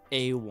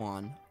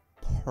 A1.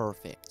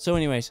 Perfect. So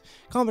anyways,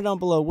 comment down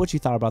below what you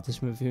thought about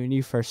this movie when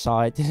you first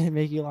saw it. Did it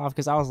make you laugh?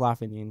 Because I was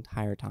laughing the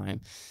entire time.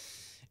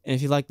 And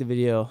if you liked the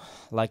video,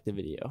 like the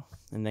video.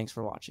 And thanks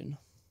for watching.